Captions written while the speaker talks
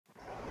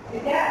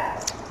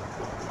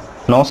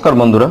नमस्कार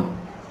बंधुरा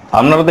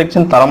आपनारा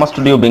देखছেন तारामा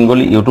स्टूडियो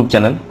बेंगली यूट्यूब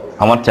चैनल।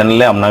 आमार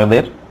चैनेले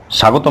आपनादेर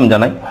स्वागतम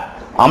जानाई।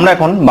 आमरा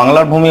एखन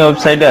बांगलार भूमि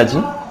वेबसाइटे आछि।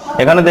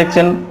 एखाने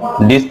देखছেন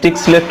डिस्ट्रिक्ट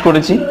सिलेक्ट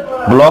करेছি,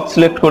 ब्लक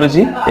सिलेक्ट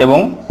करेছি এবং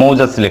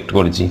মৌজা सिलेक्ट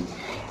करेছি।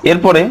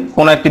 এরপরে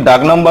কোন একটি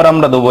দাগ নাম্বার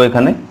আমরা দেব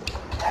এখানে।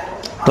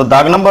 তো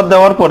দাগ নাম্বার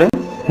দেওয়ার পরে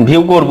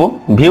ভিউ করব।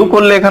 ভিউ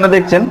করলে এখানে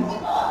দেখছেন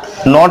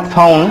নট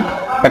ফাউন্ড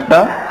একটা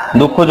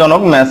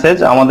দুঃখজনক মেসেজ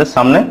আমাদের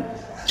সামনে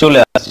চলে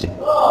আসছে।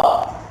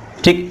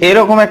 ঠিক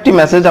এরকম একটি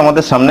মেসেজ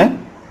আমাদের সামনে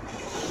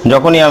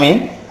যখনই আমি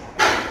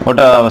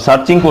ওটা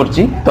সার্চিং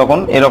করছি তখন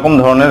এরকম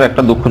ধরনের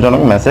একটা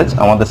দুঃখজনক মেসেজ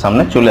আমাদের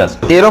সামনে চলে আসে।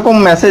 এরকম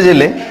মেসেজ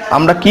এলে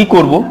আমরা কি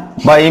করব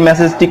বা এই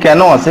মেসেজটি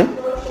কেন আসে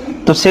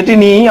তো সেটি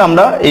নিয়েই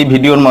আমরা এই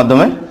ভিডিওর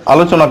মাধ্যমে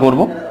আলোচনা করব।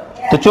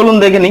 তো চলুন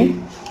দেখে নিই।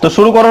 তো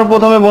শুরু করার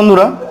প্রথমে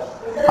বন্ধুরা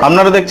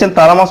আপনারা দেখছেন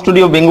Tara Maa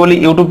studio Bengali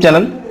YouTube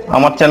channel.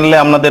 আমার চ্যানেলে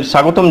আপনাদের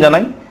স্বাগতম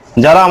জানাই।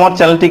 যারা আমার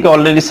চ্যানেলটিকে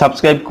অলরেডি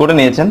সাবস্ক্রাইব করে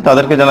নিয়েছেন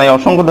তাদেরকে জানাই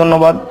অসংখ্য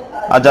ধন্যবাদ।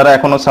 আর যারা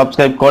এখনো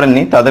সাবস্ক্রাইব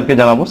করেননি তাদেরকে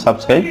জানাবো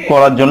সাবস্ক্রাইব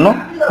করার জন্য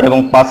এবং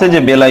পাশে যে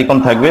বেল আইকন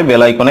থাকবে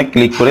বেল আইকনে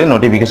ক্লিক করে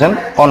নোটিফিকেশন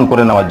অন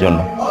করে নেওয়ার জন্য,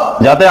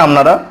 যাতে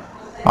আপনারা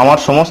আমার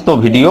সমস্ত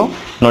ভিডিও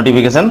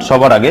নোটিফিকেশন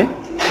সবার আগে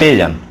পেয়ে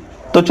যান।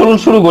 তো চলুন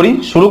শুরু করি।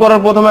 শুরু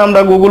করার প্রথমে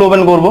আমরা গুগল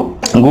ওপেন করব।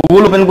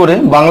 গুগল ওপেন করে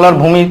বাংলার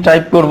ভূমি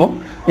টাইপ করব।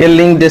 এর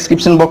লিংক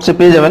ডেসক্রিপশন বক্সে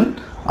পেয়ে যাবেন।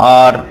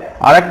 আর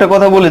আরেকটা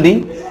কথা বলে দিই,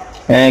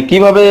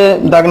 কিভাবে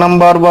দাগ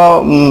নাম্বার বা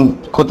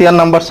খতিয়ান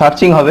নাম্বার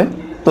সার্চিং হবে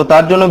তো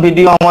তার জন্য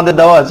ভিডিও আমাদের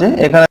দেওয়া আছে।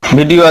 এখানে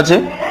ভিডিও আছে,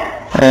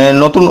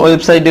 নতুন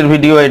ওয়েবসাইটের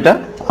ভিডিও এটা,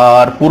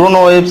 আর পুরনো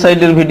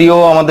ওয়েবসাইটের ভিডিও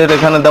আমাদের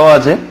এখানে দেওয়া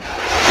আছে।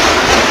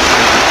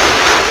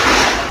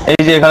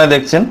 এই যে এখানে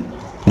দেখছেন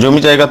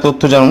জমি জায়গা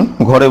তথ্য জানুন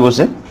ঘরে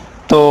বসে।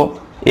 তো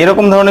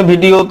এরকম ধরনের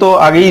ভিডিও তো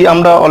আগেই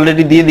আমরা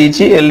অলরেডি দিয়ে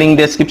দিয়েছি, এর লিংক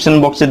ডেসক্রিপশন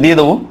বক্সে দিয়ে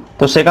দেবো।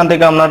 তো সেখান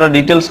থেকে আপনারা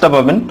ডিটেলসটা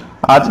পাবেন।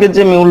 আজকের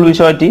যে মূল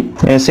বিষয়টি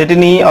সেটি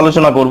নিয়ে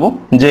আলোচনা করব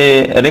যে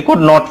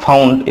রেকর্ড নট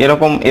ফাউন্ড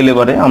এরকম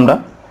এলেবারে আমরা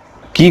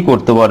কি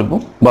করতে পারবো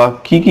বা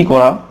কি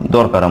করা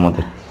দরকার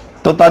আমাদের।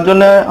 তো তার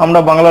জন্য আমরা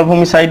বাংলার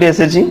ভূমি সাইটে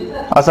এসেছি।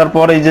 আসার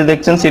পর এই যে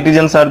দেখছেন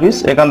সিটিজেন সার্ভিস,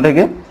 এখান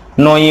থেকে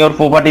নো ইওর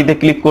প্রপার্টিতে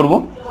ক্লিক করব।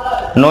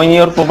 নো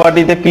ইওর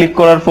প্রপার্টিতে ক্লিক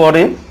করার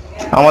পরে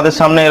আমাদের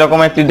সামনে এরকম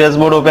একটি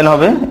ড্যাশবোর্ড ওপেন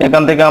হবে।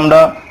 এখান থেকে আমরা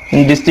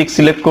ডিস্ট্রিক্ট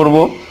সিলেক্ট করব,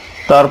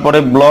 তারপরে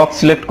ব্লক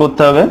সিলেক্ট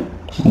করতে হবে।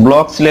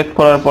 ব্লক সিলেক্ট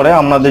করার পরে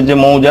আপনাদের যে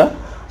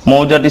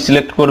মৌজাটি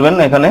সিলেক্ট করবেন।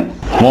 এখানে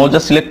মৌজা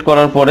সিলেক্ট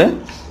করার পরে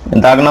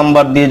দাগ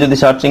নাম্বার দিয়ে যদি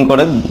সার্চিং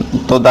করেন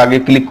তো দাগে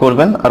ক্লিক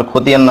করবেন, আর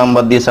খতিয়ান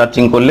নাম্বার দিয়ে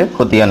সার্চিং করলে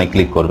খতিয়ানে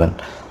ক্লিক করবেন।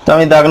 তো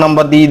আমি দাগ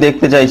নাম্বার দিয়ে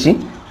দেখতে চাইছি,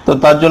 তো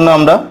তার জন্য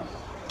আমরা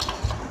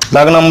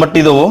দাগ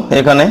নাম্বারটি দেবো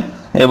এখানে।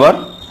 এবার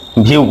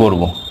ভিউ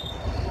করব।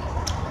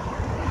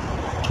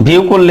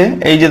 ভিউ করলে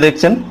এই যে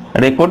দেখছেন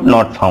রেকর্ড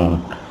নট ফাউন্ড,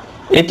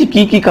 এটি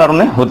কি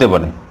কারণে হতে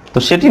পারে তো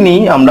সেটি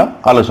নিয়েই আমরা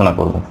আলোচনা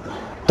করব।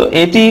 তো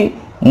এটি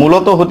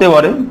মূলত হতে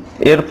পারে,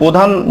 এর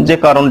প্রধান যে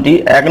কারণটি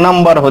 1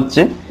 নাম্বার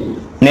হচ্ছে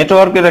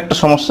নেটওয়ার্কের একটা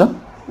সমস্যা।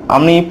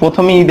 আপনি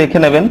প্রথমেই দেখে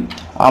নেবেন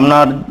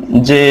আপনার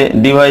যে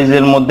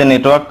ডিভাইসের মধ্যে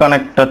নেটওয়ার্ক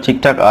কানেক্টটা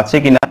ঠিকঠাক আছে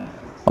কিনা,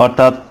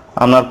 অর্থাৎ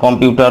আপনার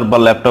কম্পিউটার বা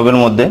ল্যাপটপের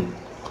মধ্যে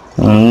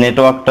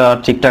নেটওয়ার্কটা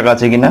ঠিকঠাক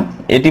আছে কিনা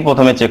এটি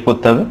প্রথমে চেক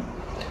করতে হবে।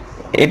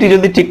 এটি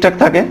যদি ঠিকঠাক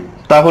থাকে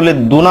তাহলে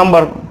 2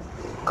 নাম্বার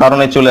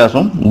কারণে চলে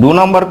আসুন। 2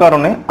 নাম্বার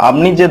কারণে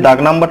আপনি যে দাগ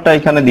নাম্বারটা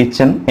এখানে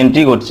দিচ্ছেন,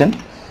 এন্ট্রি করছেন,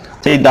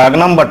 সেই দাগ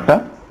নাম্বারটা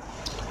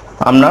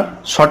আপনার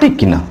সঠিক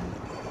কিনা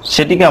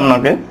সেটিকে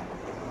আপনাকে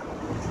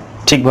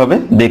ঠিকভাবে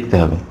দেখতে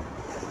হবে।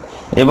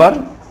 এবার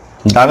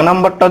দাগ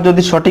নাম্বারটা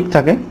যদি সঠিক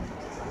থাকে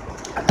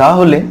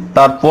তাহলে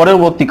তার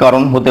পরবর্তী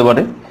কারণ হতে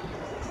পারে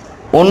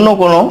অন্য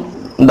কোনো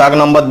দাগ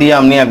নাম্বার দিয়ে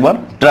আপনি একবার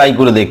ট্রাই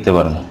করে দেখতে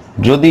পারেন।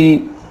 যদি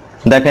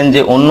দেখেন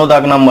যে অন্য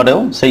দাগ নাম্বারেও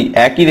সেই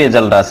একই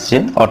রেজাল্ট আসছে,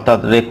 অর্থাৎ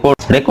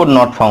রেকর্ড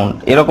নট ফাউন্ড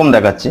এরকম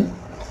দেখাচ্ছে,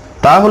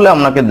 তাহলে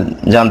আপনাকে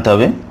জানতে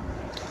হবে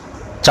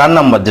 4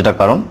 নাম্বার যেটা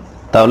কারণ,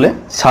 তাহলে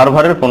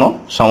সার্ভারের কোনো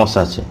সমস্যা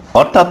আছে।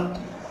 অর্থাৎ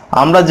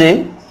আমরা যে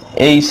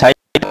এই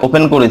সাইট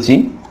ওপেন করেছি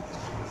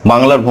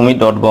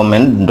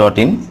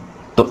banglarbhumi.government.in,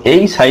 তো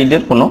এই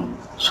সাইটের কোনো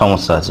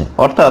সমস্যা আছে।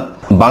 অর্থাৎ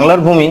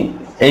বাংলার ভূমি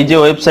এই যে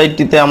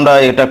ওয়েবসাইটটিতে আমরা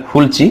এটা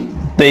খুলছি,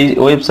 তো এই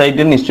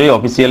ওয়েবসাইটে নিশ্চয়ই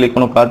অফিসিয়ালি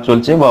কোনো কাজ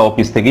চলছে বা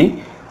অফিস থেকেই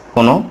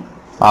কোনো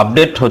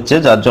আপডেট হচ্ছে,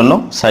 যার জন্য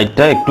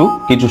সাইটটা একটু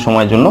কিছু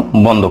সময়ের জন্য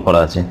বন্ধ করা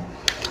আছে।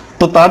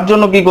 তো তার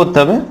জন্য কি করতে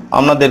হবে,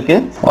 আপনাদেরকে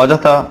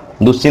অযথা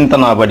দুশ্চিন্তা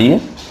না বাড়িয়ে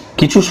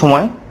কিছু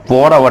সময়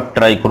পর আবার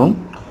ট্রাই করুন,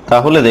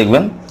 তাহলে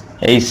দেখবেন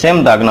এই সেম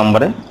দাগ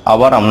নাম্বারে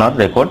আবার আপনার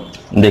রেকর্ড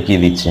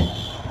দেখিয়ে দিচ্ছে।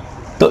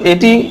 তো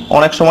এটি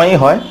অনেক সময়ই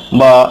হয়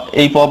বা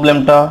এই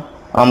প্রবলেমটা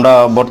আমরা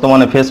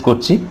বর্তমানে ফেস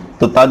করছি।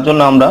 তো তার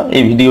জন্য আমরা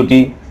এই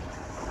ভিডিওটির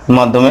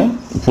মাধ্যমে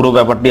পুরো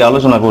ব্যাপারটি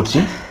আলোচনা করছি।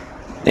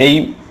 এই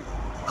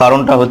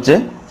কারণটা হচ্ছে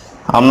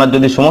আপনার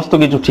যদি সমস্ত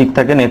কিছু ঠিক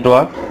থাকে,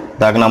 নেটওয়ার্ক,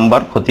 দাগ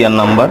নাম্বার, খতিয়ান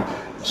নাম্বার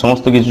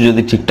সমস্ত কিছু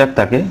যদি ঠিকঠাক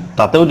থাকে,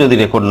 তাতেও যদি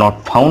রেকর্ড নট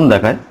ফাউন্ড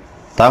দেখায়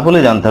তাহলে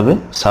জানতে হবে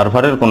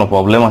সার্ভারের কোনো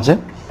প্রবলেম আছে।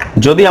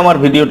 যদি আমার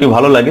ভিডিওটি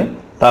ভালো লাগে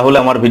তাহলে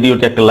আমার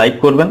ভিডিওটি একটা লাইক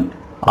করবেন,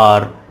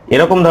 আর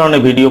এরকম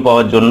ধরনের ভিডিও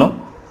পাওয়ার জন্য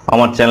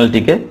আমার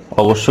চ্যানেলটিকে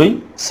অবশ্যই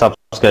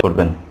সাবস্ক্রাইব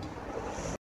করবেন।